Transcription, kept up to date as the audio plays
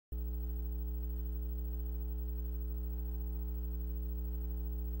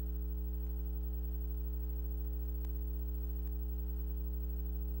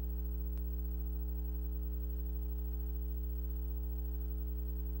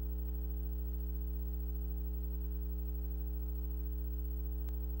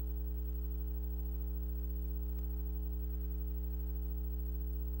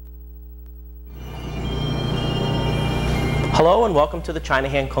Hello and welcome to the China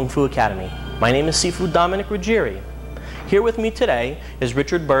Hand Kung Fu Academy. My name is Sifu Dominic Ruggieri. Here with me today is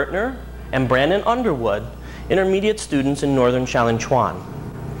Richard Bertner and Brandon Underwood, intermediate students in Northern Shaolin Chuan.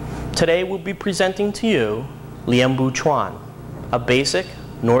 Today we'll be presenting to you Lien Chuan, a basic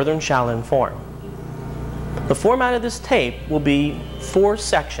Northern Shaolin form. The format of this tape will be 4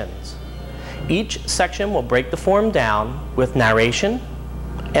 sections. Each section will break the form down with narration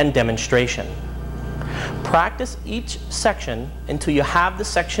and demonstration. Practice each section until you have the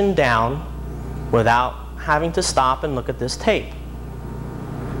section down without having to stop and look at this tape.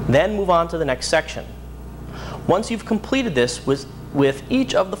 Then move on to the next section. Once you've completed this with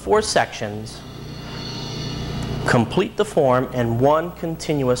each of the 4 sections, complete the form in one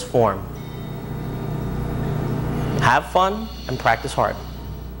continuous form. Have fun and practice hard.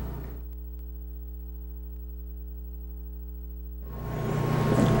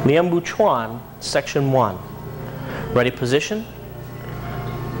 Lien Chuan, Section 1. Ready position,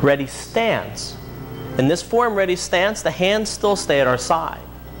 ready stance. In this form, ready stance, the hands still stay at our side.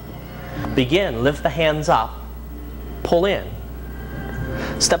 Begin, lift the hands up, pull in.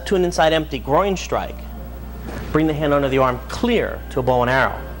 Step to an inside empty groin strike. Bring the hand under the arm clear to a bow and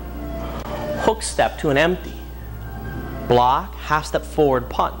arrow. Hook step to an empty. Block, half step forward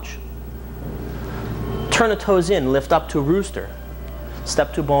punch. Turn the toes in, lift up to a rooster.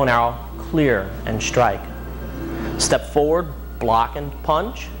 Step to bow and arrow, clear and strike. Step forward, block and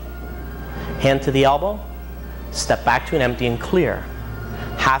punch. Hand to the elbow. Step back to an empty and clear.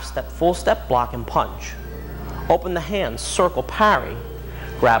 Half step, full step, block and punch. Open the hands, circle, parry.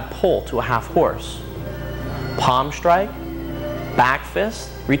 Grab, pull to a half horse. Palm strike, back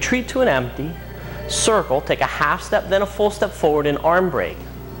fist, retreat to an empty. Circle, take a half step, then a full step forward in arm break.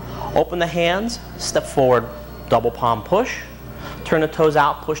 Open the hands, step forward, double palm push. Turn the toes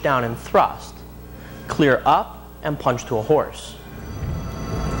out, push down and thrust. Clear up and punch to a horse.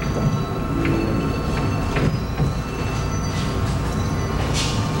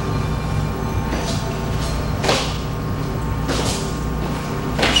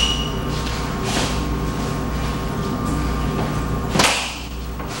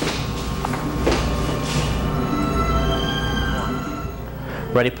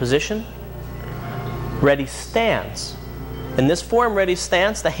 Ready position, ready stance. In this form, ready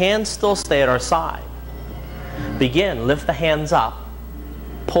stance, the hands still stay at our side. Begin, lift the hands up,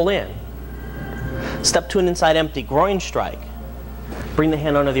 pull in. Step to an inside empty groin strike. Bring the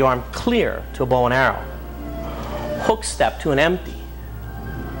hand under the arm clear to a bow and arrow. Hook step to an empty.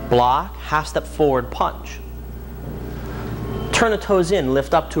 Block, half step forward punch. Turn the toes in,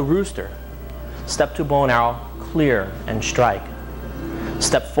 lift up to a rooster. Step to bow and arrow, clear and strike.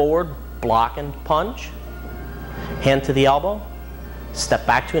 Step forward, block and punch. Hand to the elbow. Step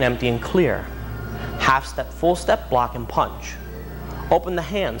back to an empty and clear. Half step, full step, block and punch. Open the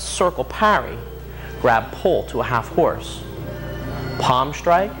hands, circle, parry. Grab, pull to a half horse. Palm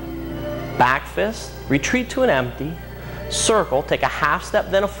strike, back fist, retreat to an empty. Circle, take a half step,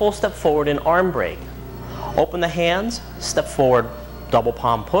 then a full step forward in arm break. Open the hands, step forward, double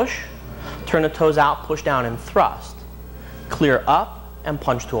palm push. Turn the toes out, push down and thrust. Clear up and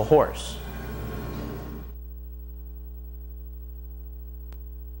punch to a horse.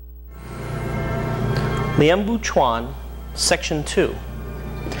 Lien Chuan, Section 2.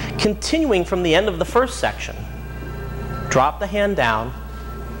 Continuing from the end of the first section, drop the hand down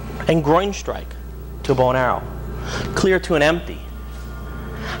and groin strike to a bow and arrow. Clear to an empty.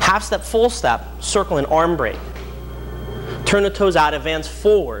 Half step, full step, circle and arm break. Turn the toes out, advance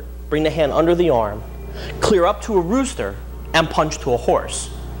forward, bring the hand under the arm. Clear up to a rooster and punch to a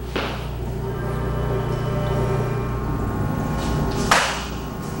horse.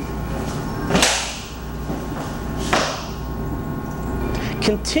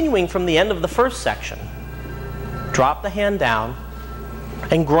 Continuing from the end of the first section, drop the hand down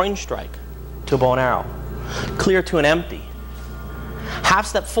and groin strike to a bow and arrow. Clear to an empty. Half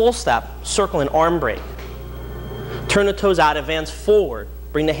step, full step, circle and arm break. Turn the toes out, advance forward,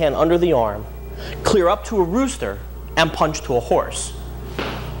 bring the hand under the arm. Clear up to a rooster and punch to a horse.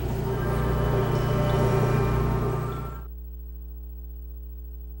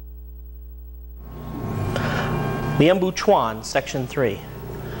 Lien Chuan, Section 3.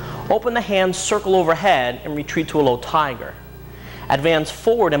 Open the hands, circle overhead, and retreat to a low tiger. Advance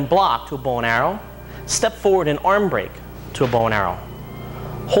forward and block to a bow and arrow. Step forward and arm break to a bow and arrow.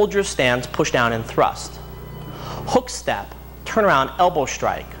 Hold your stance, push down and thrust. Hook step, turn around, elbow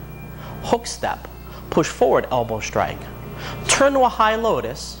strike. Hook step, push forward, elbow strike. Turn to a high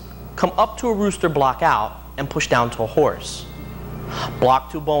lotus, come up to a rooster, block out, and push down to a horse.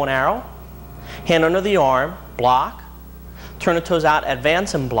 Block to bow and arrow, hand under the arm, block, turn the toes out,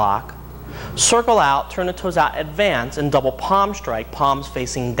 advance and block. Circle out, turn the toes out, advance, and double palm strike, palms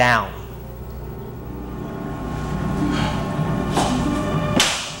facing down.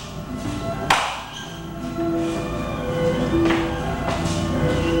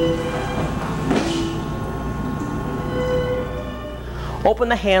 Open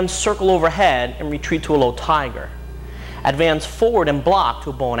the hands, circle overhead, and retreat to a low tiger. Advance forward and block to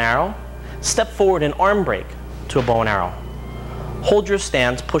a bow and arrow. Step forward and arm break to a bow and arrow. Hold your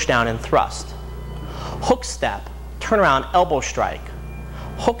stance, push down and thrust. Hook step, turn around, elbow strike.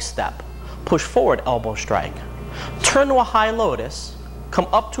 Hook step, push forward, elbow strike. Turn to a high lotus, come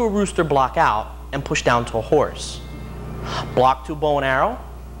up to a rooster, block out, and push down to a horse. Block to bow and arrow.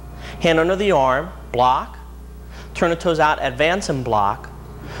 Hand under the arm, block. Turn the toes out, advance and block.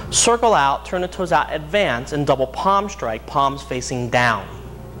 Circle out, turn the toes out, advance, and double palm strike, palms facing down.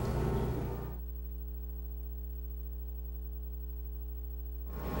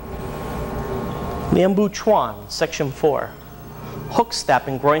 Lien Chuan, section 4. Hook step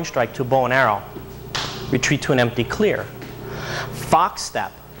and groin strike to bow and arrow. Retreat to an empty clear. Fox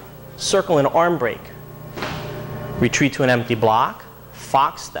step, circle and arm break. Retreat to an empty block.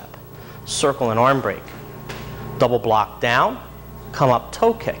 Fox step, circle and arm break. Double block down, come up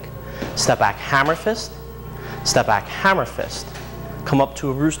toe kick. Step back hammer fist, step back hammer fist. Come up to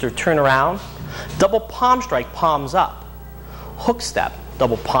a rooster, turn around. Double palm strike, palms up. Hook step,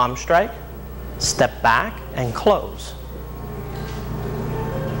 double palm strike. Step back and close.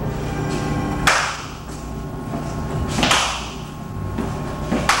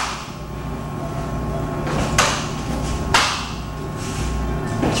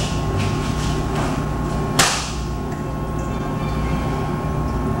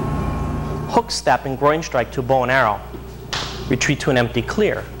 Hook step and groin strike to bow and arrow. Retreat to an empty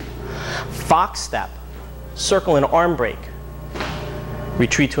clear. Fox step, circle and arm break.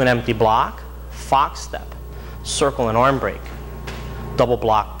 Retreat to an empty block. Fox step, circle and arm break. Double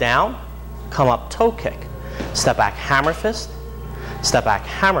block down, come up toe kick. Step back hammer fist, step back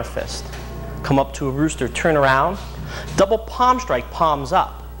hammer fist. Come up to a rooster, turn around. Double palm strike, palms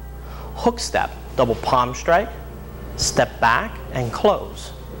up. Hook step, double palm strike. Step back and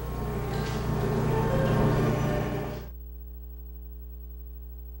close.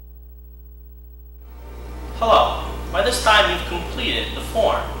 Hello. By this time you've completed the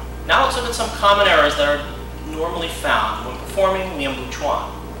form. Now let's look at some common errors that are normally found when performing Lien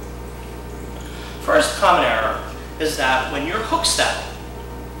Chuan. First common error is that when you're hook step,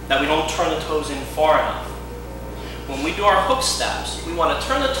 that we don't turn the toes in far enough. When we do our hook steps, we want to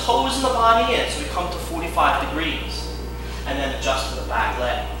turn the toes and the body in so we come to 45 degrees and then adjust to the back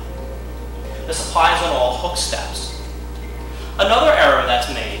leg. This applies on all hook steps. Another error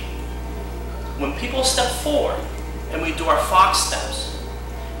that's made, when people step forward and we do our fox steps,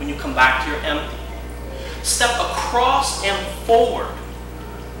 when you come back to your empty, step across and forward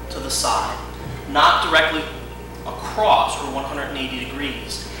to the side, not directly across or 180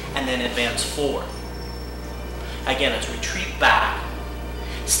 degrees, and then advance forward. Again, it's retreat back,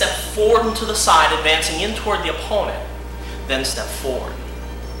 step forward and to the side, advancing in toward the opponent, then step forward.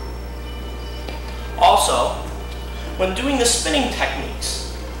 Also, when doing the spinning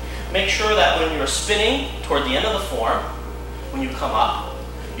techniques, make sure that when you're spinning toward the end of the form, when you come up,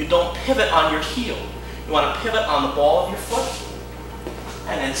 you don't pivot on your heel. You want to pivot on the ball of your foot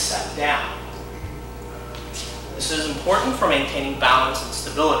and then step down. This is important for maintaining balance and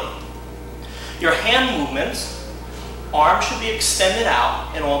stability. Your hand movements, arms should be extended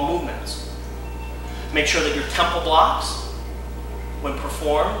out in all movements. Make sure that your temple blocks, when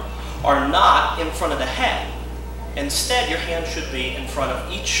performed, are not in front of the head. Instead, your hand should be in front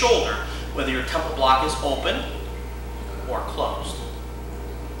of each shoulder, whether your temple block is open or closed.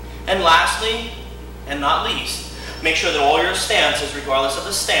 And lastly, and not least, make sure that all your stances, regardless of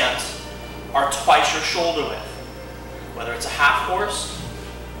the stance, are twice your shoulder width. Whether it's a half horse,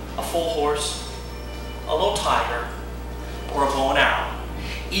 a full horse, a low tiger, or a bow and arrow.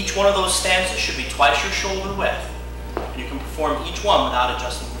 Each one of those stances should be twice your shoulder width, and you can perform each one without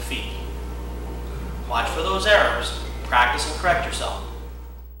adjusting your feet. Watch for those errors, practice and correct yourself.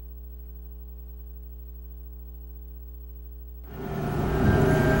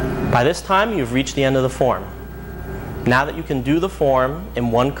 By this time, you've reached the end of the form. Now that you can do the form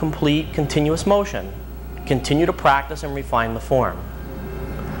in one complete, continuous motion, continue to practice and refine the form.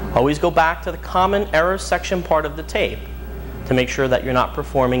 Always go back to the common errors section part of the tape to make sure that you're not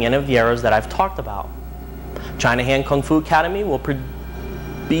performing any of the errors that I've talked about. China Hand Kung Fu Academy will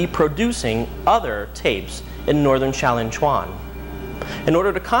be producing other tapes in Northern Shaolin Chuan. In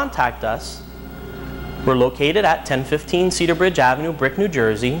order to contact us, We're located at 1015 Cedar Bridge Avenue, Brick, New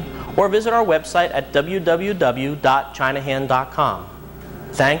Jersey, or visit our website at www.chinahand.com.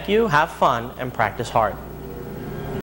 Thank you, have fun, and practice hard.